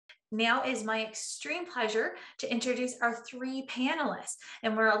Now is my extreme pleasure to introduce our three panelists.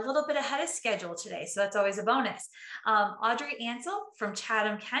 And we're a little bit ahead of schedule today, so that's always a bonus. Audrey Ansell from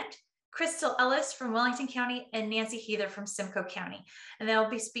Chatham, Kent, Crystal Ellis from Wellington County, and Nancy Huether from Simcoe County. And they'll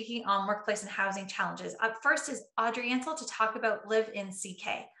be speaking on workplace and housing challenges. Up first is Audrey Ansell to talk about Live in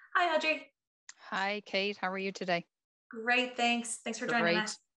CK. Hi, Audrey. Hi, Kate. How are you today? Great, thanks. Thanks for joining Great.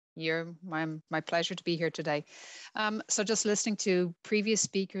 us. My pleasure to be here today. So just listening to previous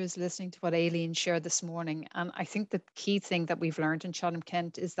speakers, listening to what Aileen shared this morning, and I think the key thing that we've learned in Chatham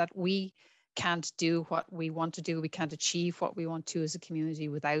Kent is that we can't do what we want to do. We can't achieve what we want to as a community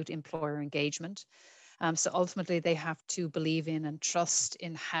without employer engagement. So ultimately, they have to believe in and trust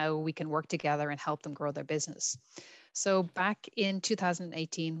in how we can work together and help them grow their business. So back in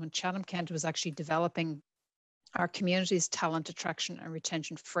 2018, when Chatham Kent was actually developing our community's talent attraction and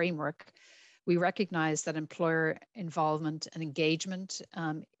retention framework, we recognized that employer involvement and engagement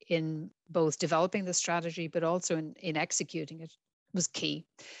in both developing the strategy, but also in executing it was key.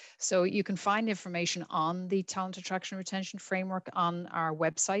 So you can find information on the talent attraction retention framework on our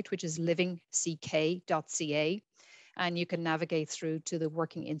website, which is livingck.ca. And you can navigate through to the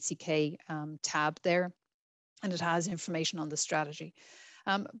Working in CK tab there. And it has information on the strategy.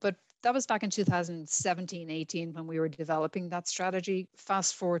 But that was back in 2017-18 when we were developing that strategy.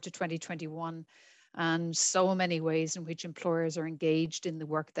 Fast forward to 2021, and so many ways in which employers are engaged in the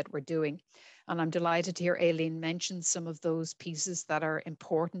work that we're doing. And I'm delighted to hear Aileen mention some of those pieces that are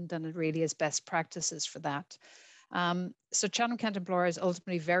important, and it really is best practices for that. So Chatham Kent employers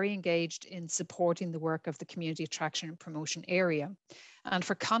ultimately very engaged in supporting the work of the community attraction and promotion area. And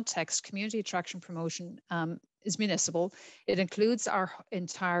for context, community attraction promotion is municipal. It includes our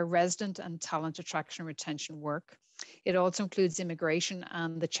entire resident and talent attraction and retention work. It also includes immigration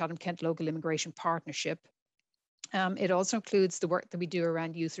and the Chatham Kent Local Immigration Partnership. It also includes the work that we do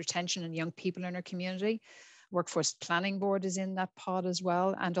around youth retention and young people in our community. Workforce Planning Board is in that pod as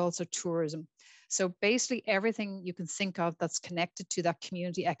well, and also tourism. So basically everything you can think of that's connected to that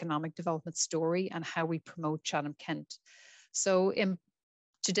community economic development story and how we promote Chatham Kent. So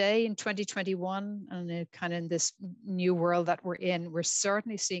today in 2021, and kind of in this new world that we're in, we're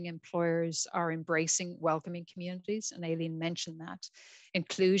certainly seeing employers are embracing welcoming communities, and Aileen mentioned that.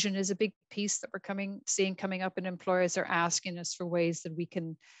 Inclusion is a big piece that we're seeing coming up, and employers are asking us for ways that we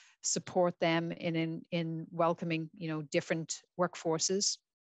can support them in welcoming, different workforces.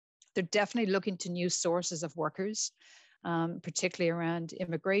 They're definitely looking to new sources of workers, particularly around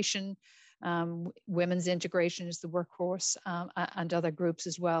immigration, women's integration is the workforce, and other groups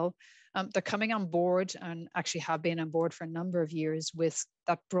as well. They're coming on board and actually have been on board for a number of years with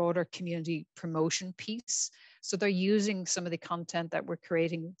that broader community promotion piece. So they're using some of the content that we're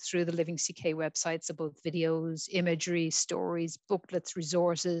creating through the Living CK website, so both videos, imagery, stories, booklets,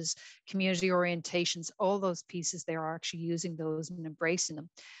 resources, community orientations, all those pieces, they are actually using those and embracing them.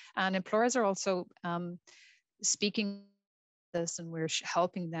 And employers are also speaking this, and we're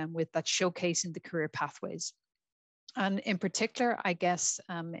helping them with that, showcasing the career pathways. And in particular, I guess,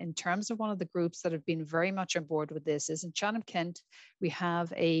 in terms of one of the groups that have been very much on board with this is in Chatham Kent, we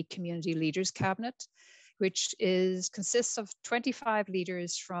have a community leaders cabinet, which consists of 25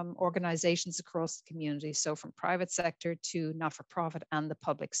 leaders from organizations across the community. So from private sector to not-for-profit and the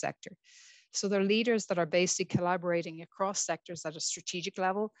public sector. So they're leaders that are basically collaborating across sectors at a strategic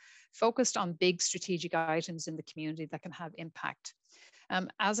level, focused on big strategic items in the community that can have impact.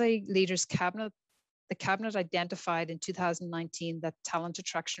 As a leaders cabinet, the cabinet identified in 2019 that talent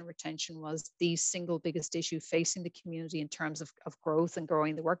attraction and retention was the single biggest issue facing the community in terms of growth and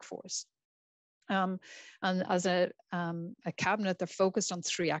growing the workforce. And as a cabinet, they're focused on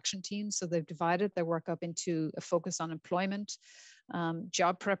 3 action teams. So they've divided their work up into a focus on employment,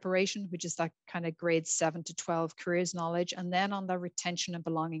 job preparation, which is that kind of grade 7 to 12 careers knowledge, and then on their retention and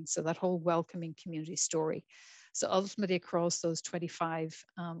belonging. So that whole welcoming community story. So ultimately across those 25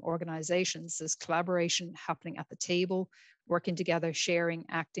 organizations, there's collaboration happening at the table, working together, sharing,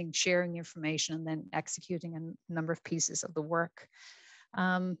 acting, sharing information, and then executing a number of pieces of the work.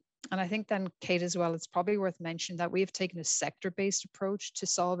 And I think then, Kate, as well, it's probably worth mentioning that we have taken a sector-based approach to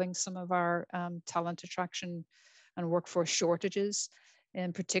solving some of our talent attraction and workforce shortages.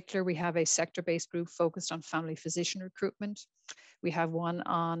 In particular, we have a sector-based group focused on family physician recruitment. We have one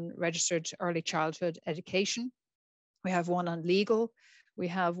on registered early childhood education. We have one on legal. We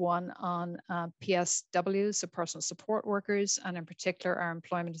have one on PSWs, so personal support workers. And in particular, our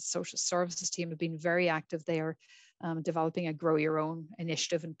employment and social services team have been very active there, developing a Grow Your Own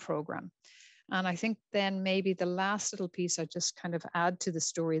initiative and program. And I think then maybe the last little piece I just kind of add to the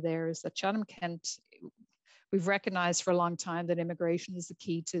story there is that Chatham Kent, We've recognized for a long time that immigration is the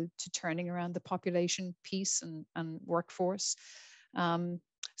key to turning around the population piece and workforce.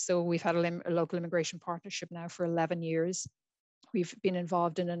 So we've had a local immigration partnership now for 11 years. We've been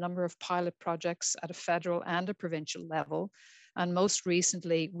involved in a number of pilot projects at a federal and a provincial level. And most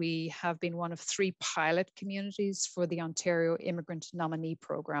recently, we have been one of 3 pilot communities for the Ontario Immigrant Nominee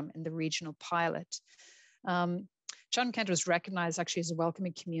Program in the regional pilot. Chatham-Kent was recognized actually as a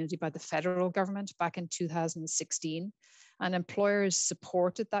welcoming community by the federal government back in 2016. And employers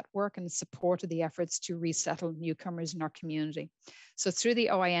supported that work and supported the efforts to resettle newcomers in our community. So through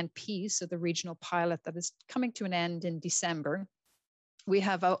the OINP, so the regional pilot that is coming to an end in December, we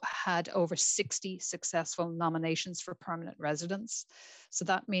have had over 60 successful nominations for permanent residence. So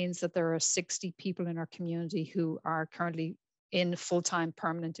that means that there are 60 people in our community who are currently in full-time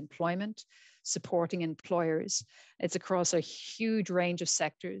permanent employment, supporting employers. It's across a huge range of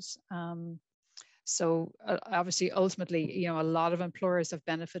sectors. So obviously, ultimately, a lot of employers have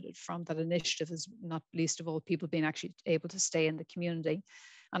benefited from that initiative, as not least of all people being actually able to stay in the community.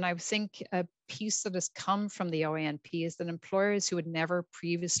 And I think a piece that has come from the OINP is that employers who had never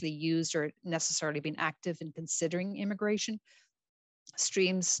previously used or necessarily been active in considering immigration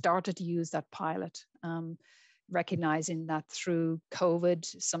streams started to use that pilot, recognizing that through COVID,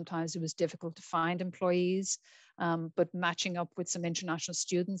 sometimes it was difficult to find employees, but matching up with some international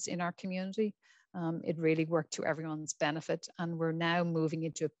students in our community, it really worked to everyone's benefit. And we're now moving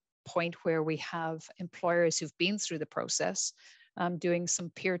into a point where we have employers who've been through the process doing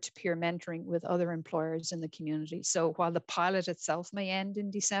some peer-to-peer mentoring with other employers in the community. So while the pilot itself may end in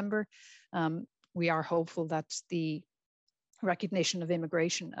December, we are hopeful that the recognition of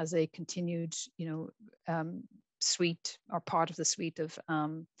immigration as a continued, suite or part of the suite of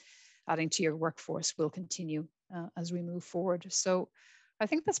adding to your workforce will continue as we move forward. So I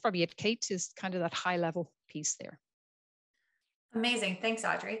think that's probably it. Kate, is kind of that high level piece there. Amazing. Thanks,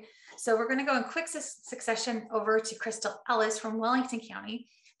 Audrey. So we're going to go in quick succession over to Crystal Ellis from Wellington County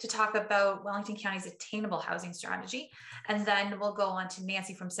to talk about Wellington County's attainable housing strategy. And then we'll go on to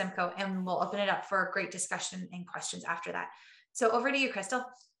Nancy from Simcoe, and we'll open it up for a great discussion and questions after that. So over to you, Crystal.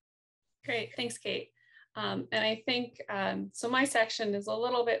 Great. Thanks, Kate. And I think, so my section is a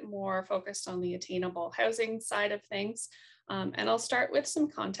little bit more focused on the attainable housing side of things. And I'll start with some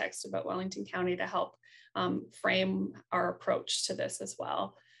context about Wellington County to help frame our approach to this as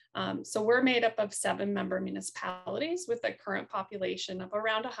well. So we're made up of 7 member municipalities with a current population of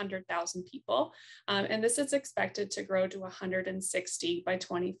around 100,000 people. And this is expected to grow to 160 by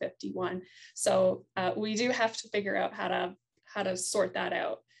 2051. So we do have to figure out how to sort that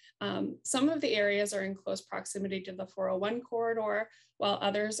out. Some of the areas are in close proximity to the 401 corridor, while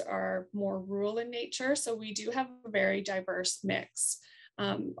others are more rural in nature. So we do have a very diverse mix.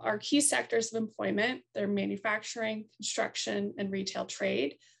 Our key sectors of employment, they're manufacturing, construction, and retail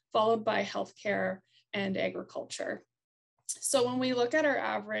trade, followed by healthcare and agriculture. So when we look at our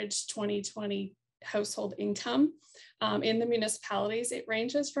average 2020 household income in the municipalities, it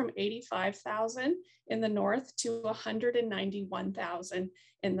ranges from 85,000 in the north to 191,000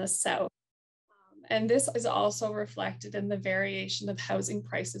 in the south. And this is also reflected in the variation of housing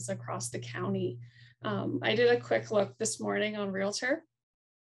prices across the county. I did a quick look this morning on Realtor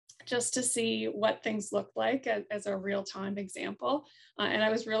just to see what things look like as a real-time example. And I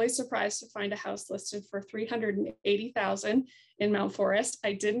was really surprised to find a house listed for $380,000 in Mount Forest.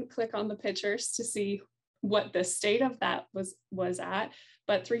 I didn't click on the pictures to see what the state of that was at,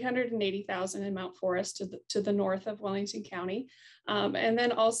 but $380,000 in Mount Forest to the north of Wellington County. And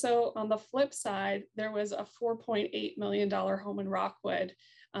then also on the flip side, there was a $4.8 million home in Rockwood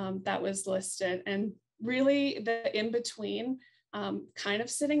that was listed. And really the in-between kind of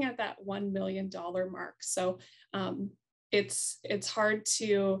sitting at that $1 million mark. So it's hard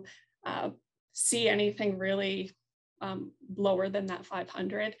to see anything really lower than that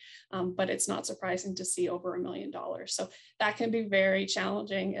 500, but it's not surprising to see over $1 million. So that can be very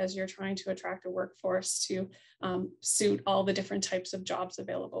challenging as you're trying to attract a workforce to suit all the different types of jobs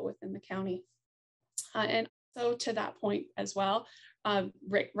available within the county. And so to that point as well,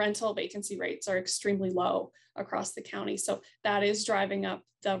 rental vacancy rates are extremely low across the county. So that is driving up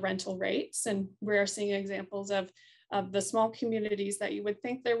the rental rates. And we're seeing examples of the small communities that you would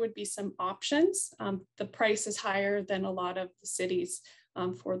think there would be some options. The price is higher than a lot of the cities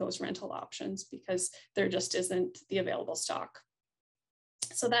for those rental options because there just isn't the available stock.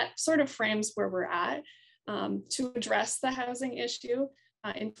 So that sort of frames where we're at. To address the housing issue,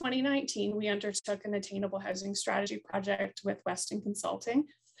 in 2019, we undertook an attainable housing strategy project with Weston Consulting.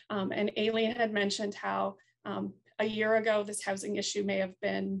 And Aileen had mentioned how a year ago, this housing issue may have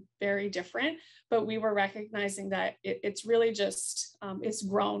been very different, but we were recognizing that it's really just, it's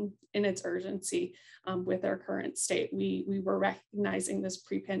grown in its urgency with our current state. We were recognizing this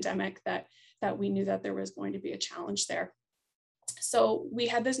pre-pandemic that we knew that there was going to be a challenge there. So we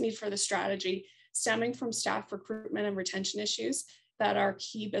had this need for the strategy stemming from staff recruitment and retention issues that our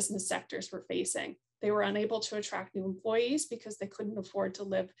key business sectors were facing. They were unable to attract new employees because they couldn't afford to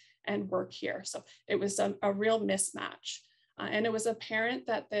live and work here. So it was a real mismatch. And it was apparent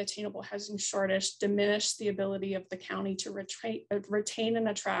that the attainable housing shortage diminished the ability of the county to retain and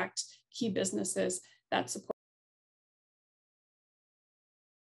attract key businesses that support.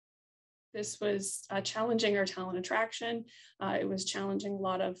 This was challenging our talent attraction. It was challenging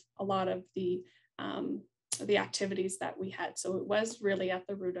a lot of the activities that we had. So it was really at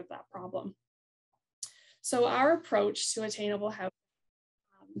the root of that problem. So our approach to attainable housing,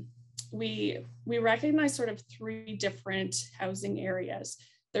 we recognize sort of three different housing areas.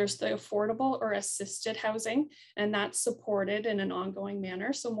 There's the affordable or assisted housing, and that's supported in an ongoing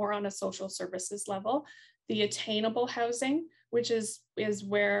manner, so more on a social services level. The attainable housing, which is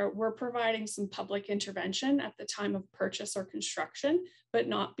where we're providing some public intervention at the time of purchase or construction, but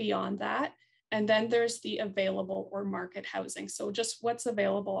not beyond that. And then there's the available or market housing. So just what's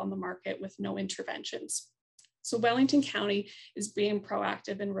available on the market with no interventions. So Wellington County is being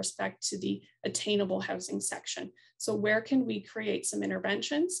proactive in respect to the attainable housing section. So where can we create some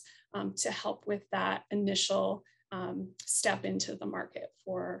interventions to help with that initial step into the market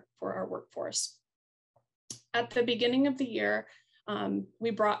for our workforce? At the beginning of the year, we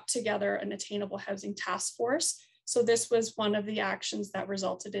brought together an attainable housing task force. So this was one of the actions that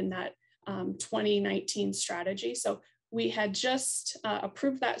resulted in that 2019 strategy. So we had just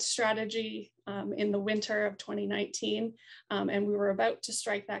approved that strategy in the winter of 2019, and we were about to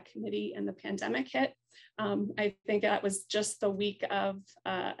strike that committee and the pandemic hit. I think that was just the week of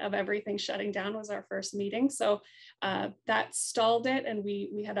everything shutting down was our first meeting. So that stalled it, and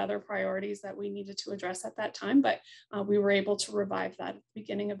we had other priorities that we needed to address at that time, but we were able to revive that at the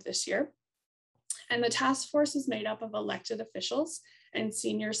beginning of this year. And the task force is made up of elected officials and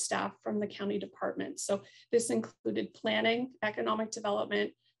senior staff from the county department. So this included planning, economic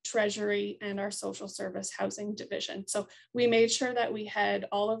development, treasury, and our social service housing division. So we made sure that we had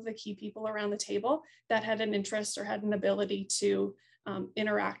all of the key people around the table that had an interest or had an ability to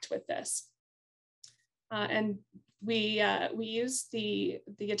interact with this. And we used the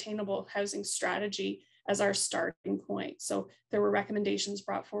attainable housing strategy as our starting point. So there were recommendations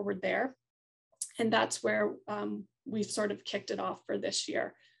brought forward there. And that's where we've sort of kicked it off for this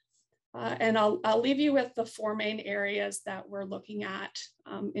year. And I'll leave you with the four main areas that we're looking at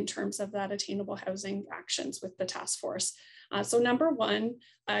in terms of that attainable housing actions with the task force. So number one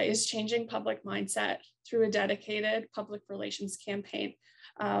is changing public mindset through a dedicated public relations campaign.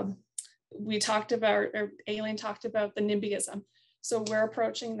 We talked about, or Aileen talked about the NIMBYism. So we're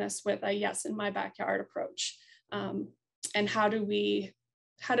approaching this with a yes in my backyard approach. And how do we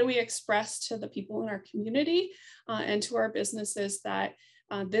express to the people in our community and to our businesses that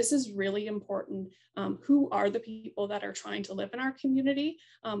this is really important? Who are the people that are trying to live in our community?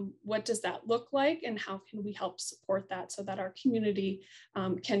 What does that look like? And how can we help support that so that our community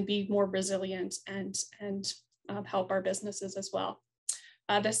can be more resilient and help our businesses as well?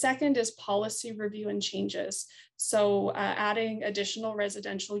 The second is policy review and changes. So adding additional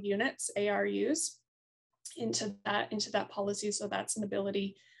residential units, ARUs, into that policy. So that's an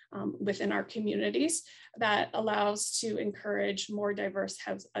ability within our communities that allows to encourage a more diverse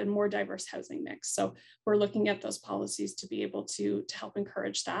housing mix. So we're looking at those policies to be able to help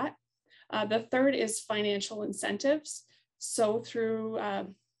encourage that. The third is financial incentives. So through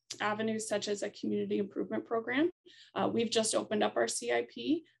avenues such as a community improvement program, we've just opened up our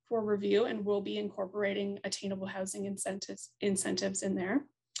CIP for review, and we'll be incorporating attainable housing incentives in there.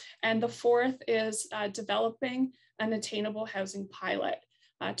 And the fourth is developing an attainable housing pilot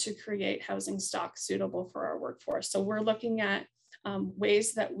to create housing stock suitable for our workforce. So we're looking at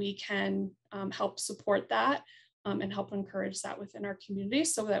ways that we can help support that and help encourage that within our community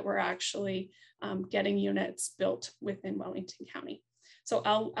so that we're actually getting units built within Wellington County. So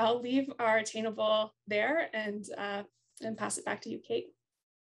I'll leave our attainable there and pass it back to you, Kate.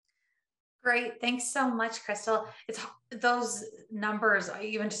 Great. Thanks so much, Crystal. Those numbers,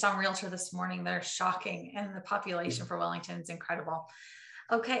 even just on Realtor this morning, they're shocking. And the population for Wellington is incredible.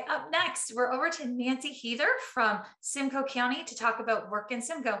 Okay, up next, we're over to Nancy Huether from Simcoe County to talk about work in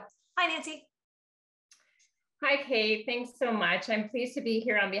Simcoe. Hi, Nancy. Hi, Kate. Thanks so much. I'm pleased to be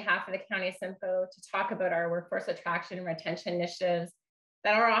here on behalf of the County of Simcoe to talk about our workforce attraction and retention initiatives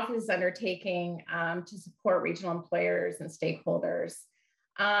that our office is undertaking to support regional employers and stakeholders.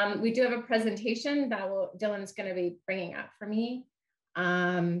 We do have a presentation that Dylan's going to be bringing up for me.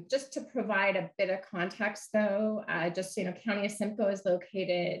 Just to provide a bit of context though, just so you know, County of Simcoe is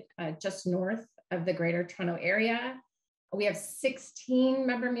located just north of the Greater Toronto Area. We have 16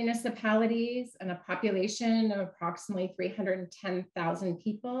 member municipalities and a population of approximately 310,000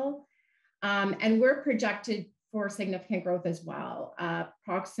 people. And we're projected for significant growth as well,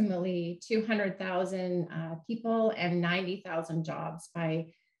 approximately 200,000 people and 90,000 jobs by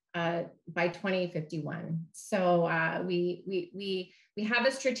 2051. So we have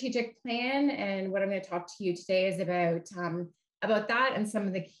a strategic plan, and what I'm going to talk to you today is about that and some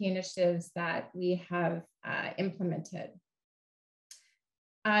of the key initiatives that we have implemented.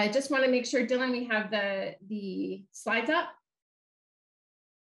 I just want to make sure, Dylan, we have the slides up.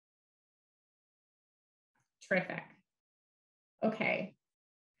 Terrific. Okay.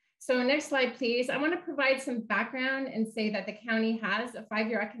 So next slide, please. I want to provide some background and say that the county has a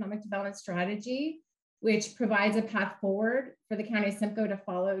 5-year economic development strategy, which provides a path forward for the County of Simcoe to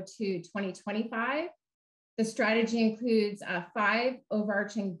follow to 2025. The strategy includes 5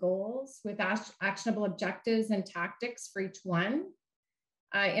 overarching goals with actionable objectives and tactics for each one.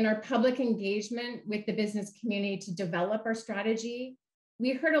 In our public engagement with the business community to develop our strategy,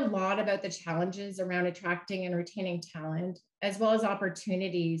 we heard a lot about the challenges around attracting and retaining talent, as well as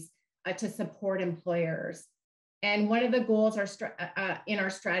opportunities to support employers. And one of the goals in our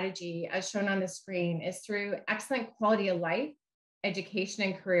strategy, as shown on the screen, is through excellent quality of life, education,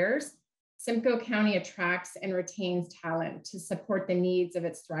 and careers, Simcoe County attracts and retains talent to support the needs of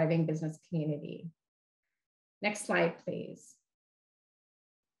its thriving business community. Next slide, please.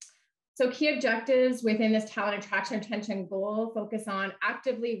 So key objectives within this talent attraction and retention goal focus on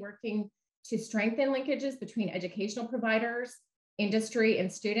actively working to strengthen linkages between educational providers, industry,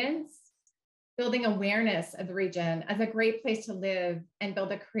 and students, building awareness of the region as a great place to live and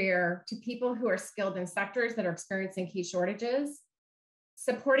build a career to people who are skilled in sectors that are experiencing key shortages,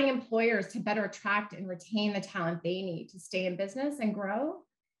 supporting employers to better attract and retain the talent they need to stay in business and grow,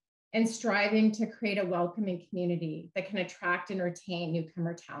 and striving to create a welcoming community that can attract and retain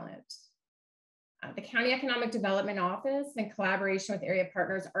newcomer talent. The County Economic Development Office, in collaboration with area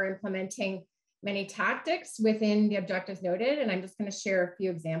partners, are implementing many tactics within the objectives noted, and I'm just going to share a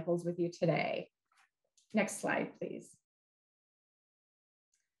few examples with you today. Next slide, please.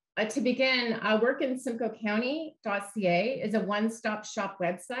 To begin, workinsimcoecounty.ca is a one-stop shop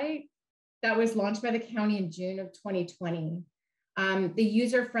website that was launched by the county in June of 2020. The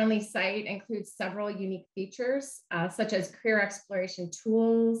user-friendly site includes several unique features, such as career exploration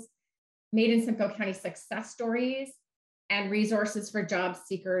tools, Made in Simcoe County success stories, and resources for job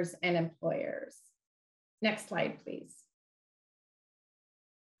seekers and employers. Next slide, please.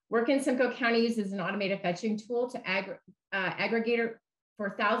 Work in Simcoe County uses an automated fetching tool to aggregate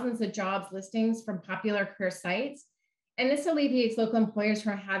for thousands of jobs listings from popular career sites. And this alleviates local employers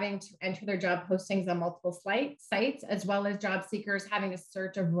from having to enter their job postings on multiple sites, as well as job seekers having to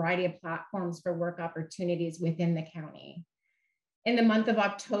search a variety of platforms for work opportunities within the county. In the month of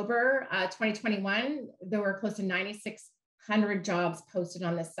October 2021, there were close to 9,600 jobs posted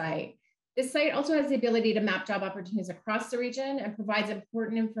on this site. This site also has the ability to map job opportunities across the region and provides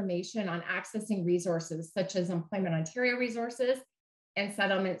important information on accessing resources such as Employment Ontario resources and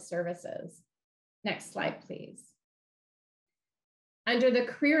settlement services. Next slide, please. Under the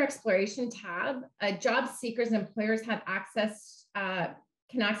Career Exploration tab, job seekers and employers have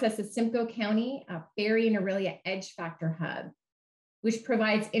can access the Simcoe County Barrie and Orillia Edge Factor Hub, which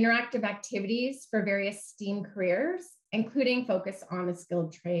provides interactive activities for various STEAM careers, including focus on the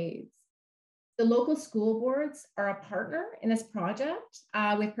skilled trades. The local school boards are a partner in this project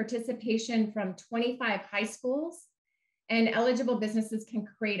with participation from 25 high schools, and eligible businesses can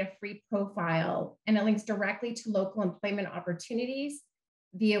create a free profile, and it links directly to local employment opportunities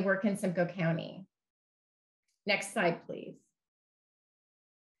via Work in Simcoe County. Next slide, please.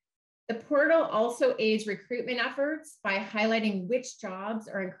 The portal also aids recruitment efforts by highlighting which jobs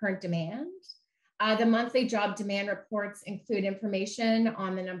are in current demand. The monthly job demand reports include information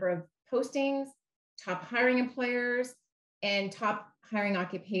on the number of postings, top hiring employers, and top hiring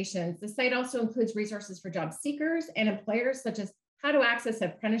occupations. The site also includes resources for job seekers and employers, such as how to access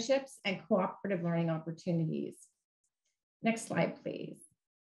apprenticeships and cooperative learning opportunities. Next slide, please.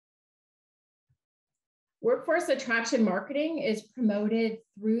 Workforce attraction marketing is promoted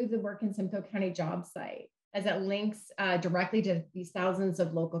through the Work in Simcoe County job site, as it links directly to these thousands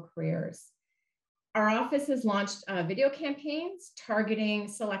of local careers. Our office has launched video campaigns targeting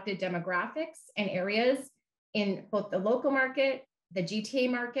selected demographics and areas in both the local market the GTA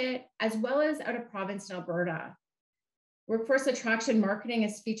market, as well as out of province in Alberta. Workforce attraction marketing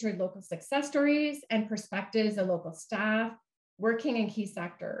has featured local success stories and perspectives of local staff working in key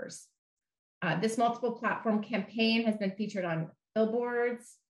sectors. This multiple platform campaign has been featured on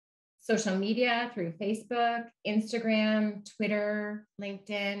billboards, social media through Facebook, Instagram, Twitter, LinkedIn,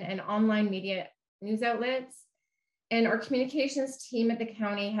 and online media news outlets. And our communications team at the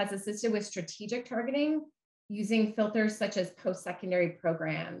county has assisted with strategic targeting using filters such as post-secondary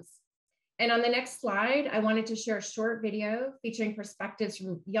programs. And on the next slide, I wanted to share a short video featuring perspectives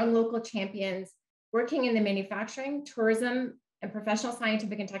from young local champions working in the manufacturing, tourism, and professional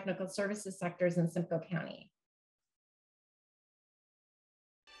scientific and technical services sectors in Simcoe County.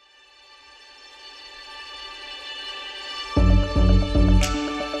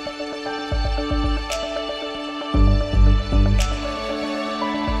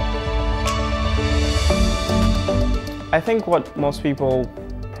 I think what most people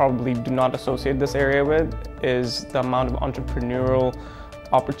probably do not associate this area with is the amount of entrepreneurial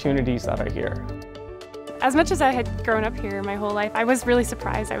opportunities that are here. As much as I had grown up here my whole life, I was really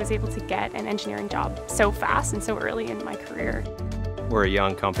surprised I was able to get an engineering job so fast and so early in my career. We're a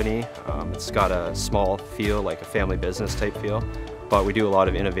young company. It's got a small feel, like a family business type feel, but we do a lot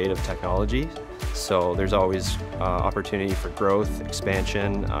of innovative technology. So there's always opportunity for growth,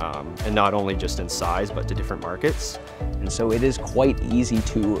 expansion, and not only just in size, but to different markets. And so it is quite easy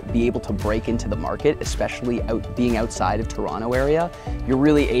to be able to break into the market, especially being outside of Toronto area. You're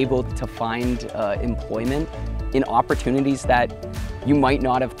really able to find employment in opportunities that you might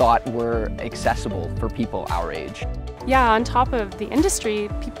not have thought were accessible for people our age. Yeah, on top of the industry,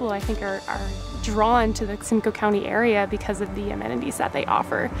 people I think are drawn to the Simcoe County area because of the amenities that they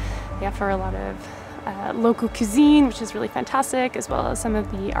offer. They offer a lot of local cuisine, which is really fantastic, as well as some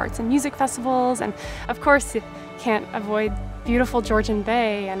of the arts and music festivals. And of course, you can't avoid beautiful Georgian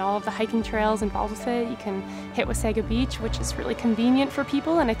Bay and all of the hiking trails involved with it. You can hit Wasaga Beach, which is really convenient for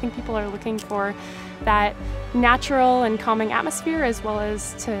people. And I think people are looking for that natural and calming atmosphere, as well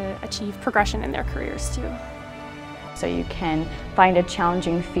as to achieve progression in their careers too. So you can find a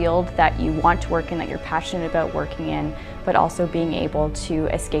challenging field that you want to work in, that you're passionate about working in, but also being able to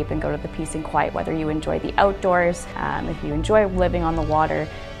escape and go to the peace and quiet, whether you enjoy the outdoors, if you enjoy living on the water,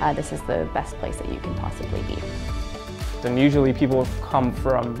 this is the best place that you can possibly be. And usually people come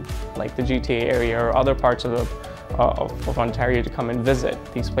from like the GTA area or other parts of Ontario to come and visit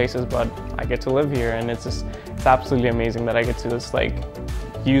these places, but I get to live here, and it's absolutely amazing that I get to just like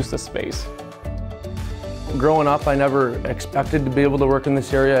use the space. Growing up, I never expected to be able to work in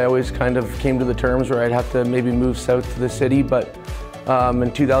this area. I always kind of came to the terms where I'd have to maybe move south to the city, but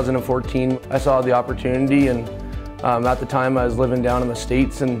in 2014 I saw the opportunity, and at the time I was living down in the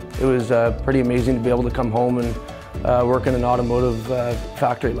States, and it was pretty amazing to be able to come home and work in an automotive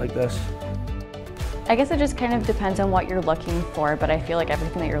factory like this. I guess it just kind of depends on what you're looking for, but I feel like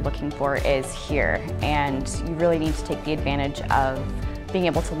everything that you're looking for is here, and you really need to take the advantage of being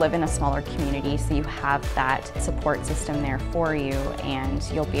able to live in a smaller community so you have that support system there for you, and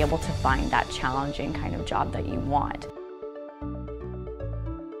you'll be able to find that challenging kind of job that you want.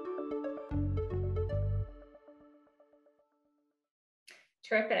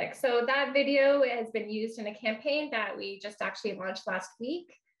 Terrific. So that video has been used in a campaign that we just actually launched last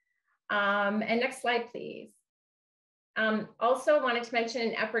week. And next slide, please. Also wanted to mention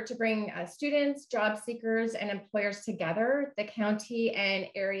an effort to bring students, job seekers, and employers together. The county and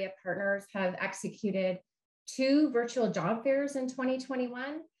area partners have executed 2 virtual job fairs in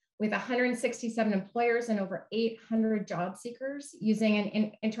 2021 with 167 employers and over 800 job seekers using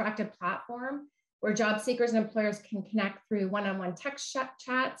an interactive platform where job seekers and employers can connect through one-on-one text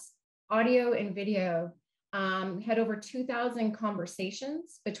chats, audio, and video. We had over 2,000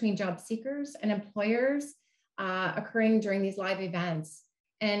 conversations between job seekers and employers occurring during these live events.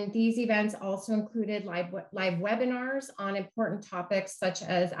 And these events also included live webinars on important topics such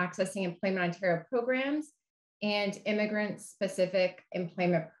as accessing Employment Ontario programs and immigrant-specific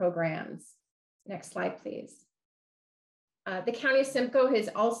employment programs. Next slide, please. The County of Simcoe has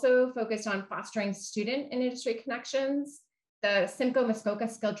also focused on fostering student and industry connections. The Simcoe Muskoka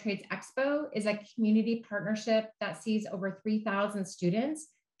Skilled Trades Expo is a community partnership that sees over 3,000 students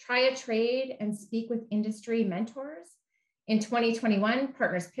try a trade and speak with industry mentors. In 2021,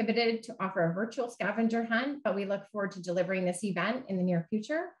 partners pivoted to offer a virtual scavenger hunt, but we look forward to delivering this event in the near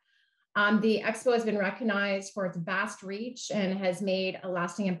future. The expo has been recognized for its vast reach and has made a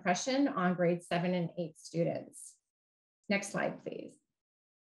lasting impression on grades 7 and 8 students. Next slide, please.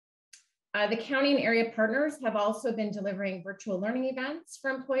 The county and area partners have also been delivering virtual learning events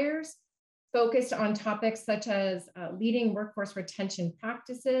for employers. focused on topics such as leading workforce retention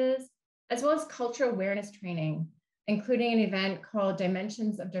practices, as well as cultural awareness training, including an event called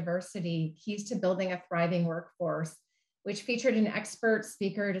Dimensions of Diversity, Keys to Building a Thriving Workforce, which featured an expert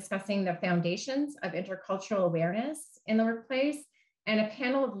speaker discussing the foundations of intercultural awareness in the workplace, and a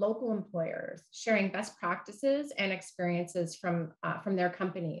panel of local employers sharing best practices and experiences from their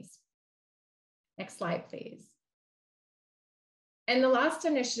companies. Next slide, please. And the last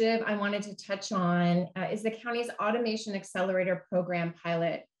initiative I wanted to touch on is the county's Automation Accelerator Program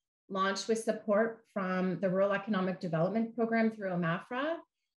pilot, launched with support from the Rural Economic Development Program through OMAFRA,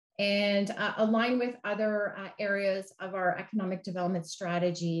 and aligned with other areas of our economic development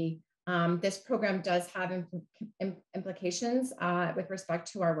strategy. This program does have implications with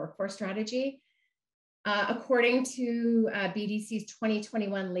respect to our workforce strategy. According to BDC's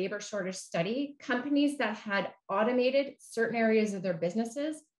 2021 labor shortage study, companies that had automated certain areas of their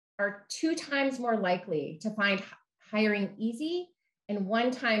businesses are 2 times more likely to find hiring easy and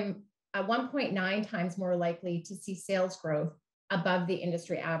 1.9 times more likely to see sales growth above the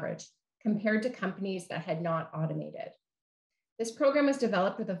industry average compared to companies that had not automated. This program was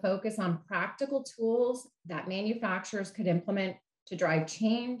developed with a focus on practical tools that manufacturers could implement to drive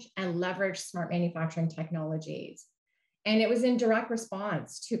change and leverage smart manufacturing technologies. And it was in direct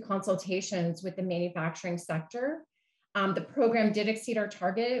response to consultations with the manufacturing sector. The program did exceed our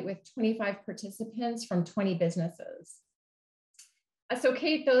target with 25 participants from 20 businesses. So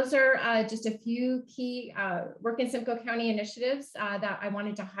Kate, those are just a few key Work in Simcoe County initiatives that I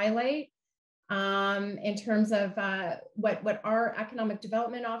wanted to highlight in terms of what our Economic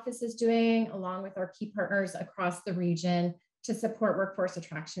Development Office is doing, along with our key partners across the region to support workforce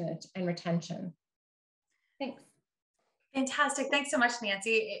attraction and retention. Thanks. Fantastic. Thanks so much,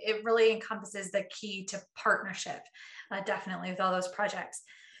 Nancy. It really encompasses the key to partnership, definitely, with all those projects.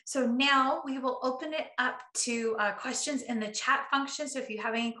 So now we will open it up to questions in the chat function. So if you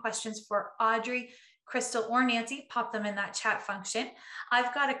have any questions for Audrey, Crystal, or Nancy, pop them in that chat function.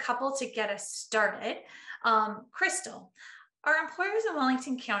 I've got a couple to get us started. Crystal, are employers in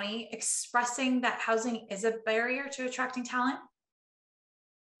Wellington County expressing that housing is a barrier to attracting talent?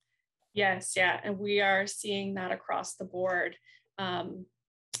 Yes, yeah, and we are seeing that across the board.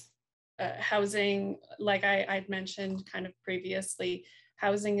 Housing, like I'd mentioned kind of previously,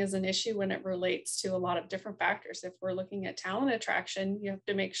 housing is an issue when it relates to a lot of different factors. If we're looking at talent attraction, you have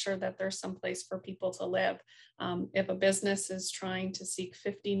to make sure that there's some place for people to live. If a business is trying to seek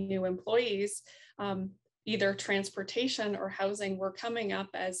 50 new employees, either transportation or housing were coming up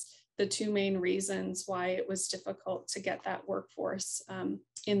as the 2 main reasons why it was difficult to get that workforce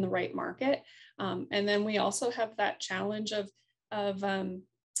in the right market. And then we also have that challenge of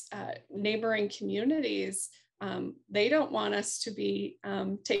neighboring communities. They don't want us to be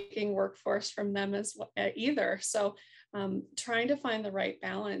taking workforce from them as either. So trying to find the right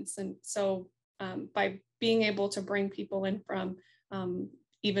balance. And so by being able to bring people in from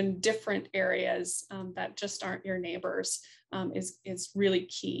even different areas that just aren't your neighbors is really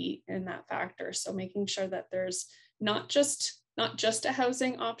key in that factor. So making sure that there's not just a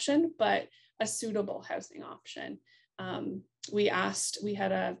housing option, but a suitable housing option. We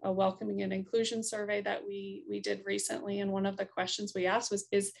had a welcoming and inclusion survey that we did recently, and one of the questions we asked was,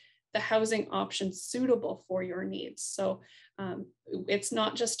 is the housing option suitable for your needs? So it's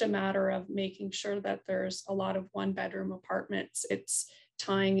not just a matter of making sure that there's a lot of 1-bedroom apartments, it's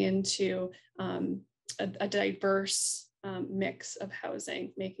tying into a diverse mix of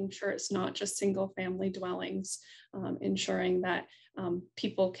housing, making sure it's not just single family dwellings, ensuring that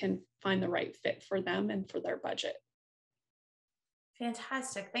people can find the right fit for them and for their budget.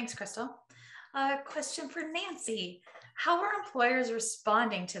 Fantastic. Thanks, Crystal. Question for Nancy. How are employers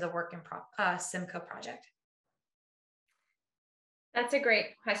responding to the Work in Simcoe project? That's a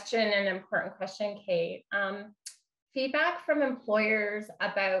great question and an important question, Kate. Feedback from employers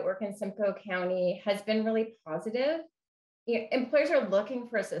about Work in Simcoe County has been really positive. Employers are looking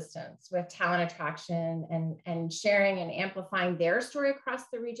for assistance with talent attraction and sharing and amplifying their story across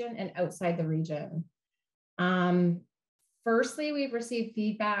the region and outside the region. Firstly, we've received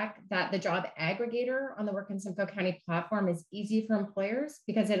feedback that the job aggregator on the Work in Simcoe County platform is easy for employers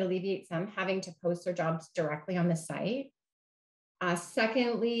because it alleviates them having to post their jobs directly on the site.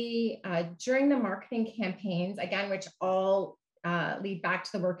 Secondly, during the marketing campaigns, again, which all lead back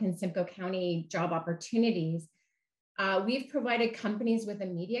to the Work in Simcoe County job opportunities, we've provided companies with a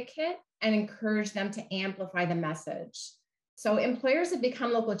media kit and encouraged them to amplify the message. So employers have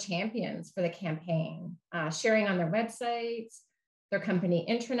become local champions for the campaign, sharing on their websites, their company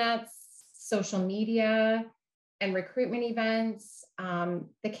intranets, social media, and recruitment events.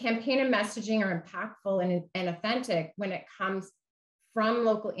 The campaign and messaging are impactful and authentic when it comes from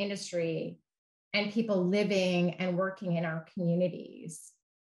local industry and people living and working in our communities.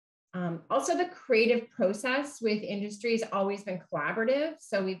 Also, the creative process with industry has always been collaborative.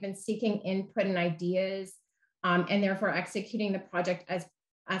 So we've been seeking input and ideas and therefore executing the project as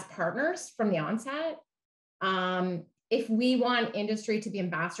partners from the onset. If we want industry to be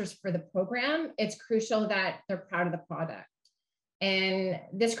ambassadors for the program, it's crucial that they're proud of the product. And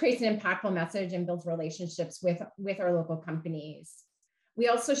this creates an impactful message and builds relationships with our local companies. We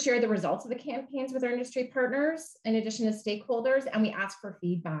also share the results of the campaigns with our industry partners, in addition to stakeholders, and we ask for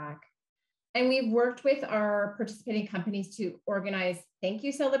feedback. And we've worked with our participating companies to organize thank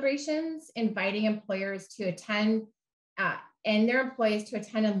you celebrations, inviting employers to attend and their employees to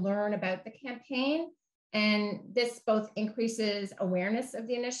attend and learn about the campaign. And this both increases awareness of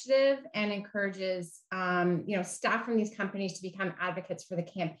the initiative and encourages staff from these companies to become advocates for the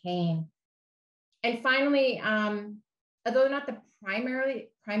campaign. And finally, although not the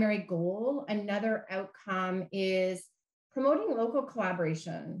primary goal, another outcome is promoting local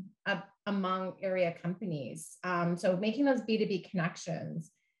collaboration among area companies. So making those B2B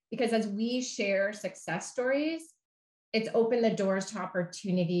connections, because as we share success stories, it's opened the doors to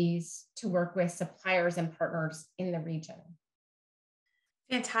opportunities to work with suppliers and partners in the region.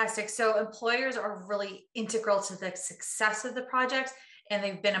 Fantastic. So employers are really integral to the success of the project, and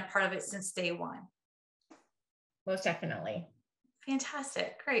they've been a part of it since day one. Most definitely.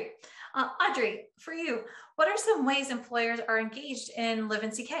 Fantastic. Great. Audrey, for you, what are some ways employers are engaged in Live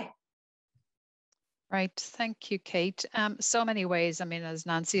in CK? Right. Thank you, Kate. So many ways. I mean, as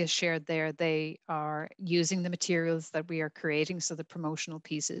Nancy has shared there, they are using the materials that we are creating, so the promotional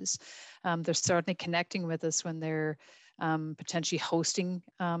pieces. They're certainly connecting with us when they're potentially hosting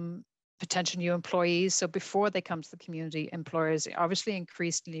potential new employees. So before they come to the community, employers obviously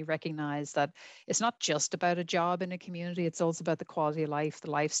increasingly recognize that it's not just about a job in a community, it's also about the quality of life,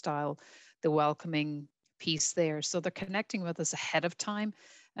 the lifestyle, the welcoming piece there. So they're connecting with us ahead of time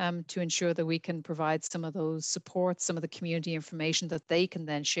to ensure that we can provide some of those supports, some of the community information that they can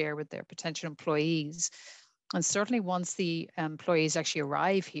then share with their potential employees. And certainly once the employees actually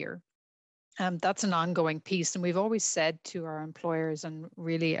arrive here, that's an ongoing piece. And we've always said to our employers and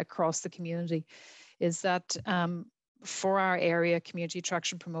really across the community is that for our area, community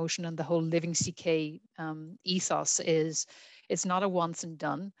attraction promotion and the whole Living CK ethos is it's not a once and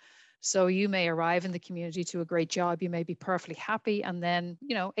done. So you may arrive in the community to a great job, you may be perfectly happy. And then,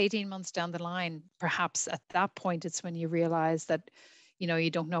 18 months down the line, perhaps at that point, it's when you realize that, you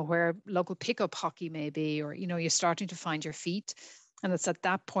don't know where local pickup hockey may be, or, you're starting to find your feet. And it's at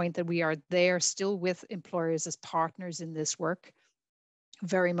that point that we are there still with employers as partners in this work,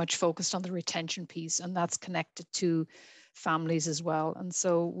 very much focused on the retention piece, and that's connected to families as well. And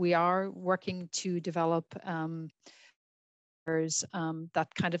so we are working to develop that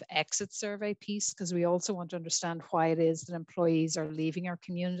kind of exit survey piece, because we also want to understand why it is that employees are leaving our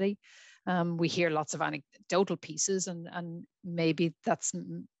community. We hear lots of anecdotal pieces, and maybe that's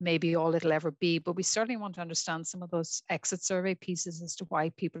all it'll ever be, but we certainly want to understand some of those exit survey pieces as to why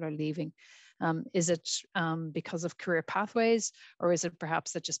people are leaving. Is it because of career pathways, or is it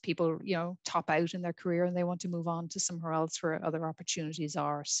perhaps that just people, top out in their career and they want to move on to somewhere else where other opportunities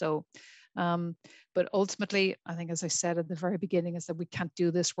are? So, but ultimately, I think, as I said at the very beginning, is that we can't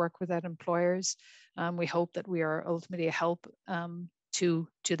do this work without employers. We hope that we are ultimately a help to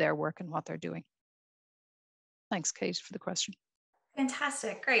their work and what they're doing. Thanks, Kate, for the question.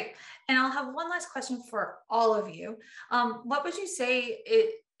 Fantastic. Great. And I'll have one last question for all of you. What would you say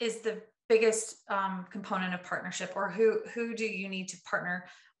is the biggest component of partnership, or who do you need to partner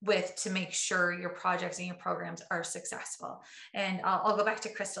with to make sure your projects and your programs are successful? And I'll go back to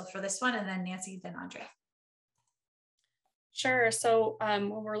Crystal for this one, and then Nancy, then Audrey. Sure. So when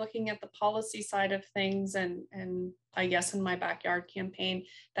we're looking at the policy side of things, and I guess in my backyard campaign,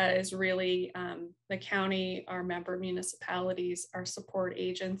 that is really the county, our member municipalities, our support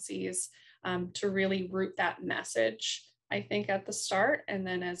agencies, to really root that message, I think, at the start, and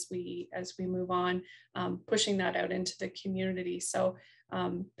then as we move on, pushing that out into the community. So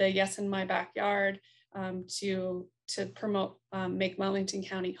the Yes in My Backyard, to promote Make Wellington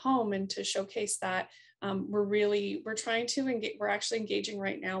County Home, and to showcase that we're trying to engage. We're actually engaging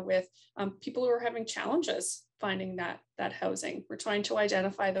right now with people who are having challenges finding that housing. We're trying to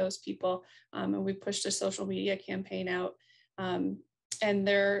identify those people, and we pushed a social media campaign out, and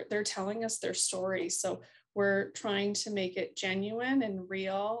they're telling us their stories. So we're trying to make it genuine and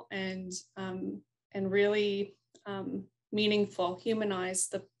real, and really meaningful, humanize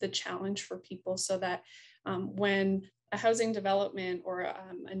the challenge for people, so that when a housing development or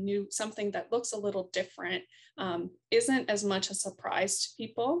a new something that looks a little different isn't as much a surprise to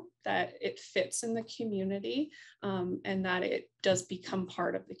people, that it fits in the community and that it does become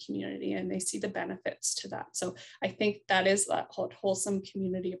part of the community and they see the benefits to that. So I think that is that wholesome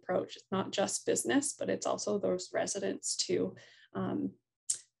community approach. It's not just business, but it's also those residents too.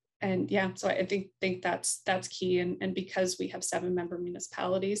 And yeah, so I think that's key. And because we have 7 member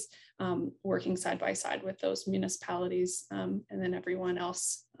municipalities working side by side with those municipalities, and then everyone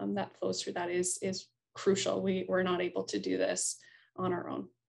else that flows through that is crucial. We're not able to do this on our own.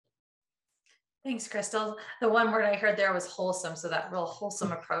 Thanks, Crystal. The one word I heard there was wholesome. So that real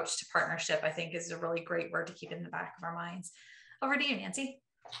wholesome approach to partnership, I think, is a really great word to keep in the back of our minds. Over to you, Nancy.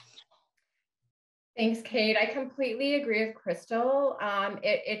 Thanks, Kate. I completely agree with Crystal.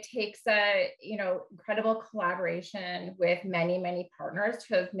 It takes a incredible collaboration with many partners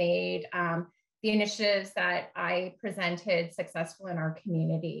to have made the initiatives that I presented successful in our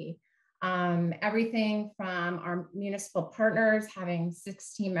community. Everything from our municipal partners, having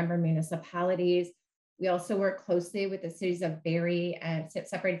 16 member municipalities. We also work closely with the cities of Barrie and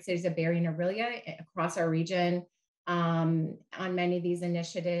separated cities of Barrie and Orillia across our region on many of these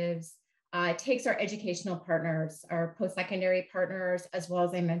initiatives. It takes our educational partners, our post-secondary partners, as well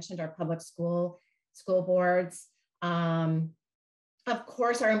as I mentioned, our public school boards. Of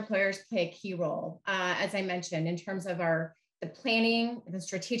course, our employers play a key role, as I mentioned, in terms of the planning, the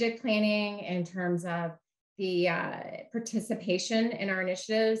strategic planning, in terms of the participation in our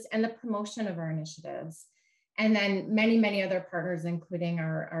initiatives and the promotion of our initiatives. And then many other partners, including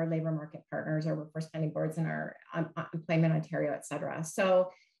our labor market partners, our workforce planning boards, and our Employment Ontario, et cetera. So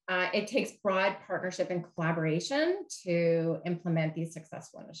it takes broad partnership and collaboration to implement these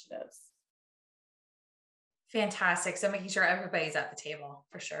successful initiatives. Fantastic. So making sure everybody's at the table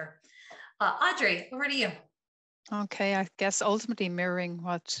for sure. Audrey, over to you. Okay, I guess ultimately mirroring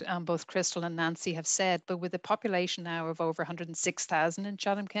what both Crystal and Nancy have said, but with a population now of over 106,000 in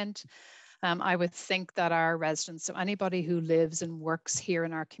Chatham-Kent, I would think that our residents, so anybody who lives and works here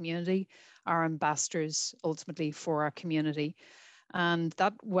in our community, are ambassadors ultimately for our community. And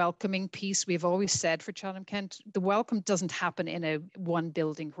that welcoming piece, we've always said for Chatham-Kent, the welcome doesn't happen in one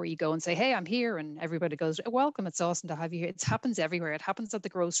building where you go and say, hey, I'm here, and everybody goes, welcome, it's awesome to have you here. It happens everywhere. It happens at the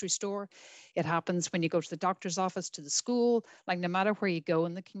grocery store. It happens when you go to the doctor's office, to the school, like no matter where you go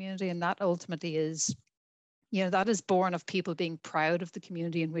in the community. And that ultimately is, that is born of people being proud of the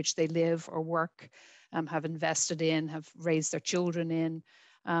community in which they live or work, have invested in, have raised their children in.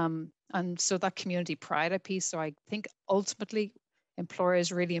 And so that community pride piece. So I think ultimately,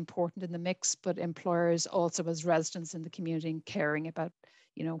 employers are really important in the mix, but employers also as residents in the community and caring about,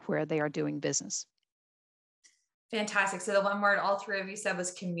 where they are doing business. Fantastic. So the one word all 3 of you said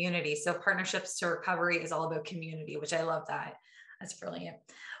was community. So Partnerships to Recovery is all about community, which I love that. That's brilliant.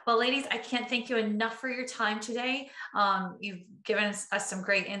 Well, ladies, I can't thank you enough for your time today. You've given us some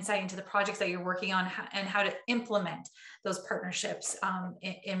great insight into the projects that you're working on and how to implement those partnerships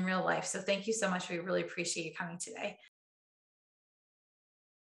in real life. So thank you so much. We really appreciate you coming today.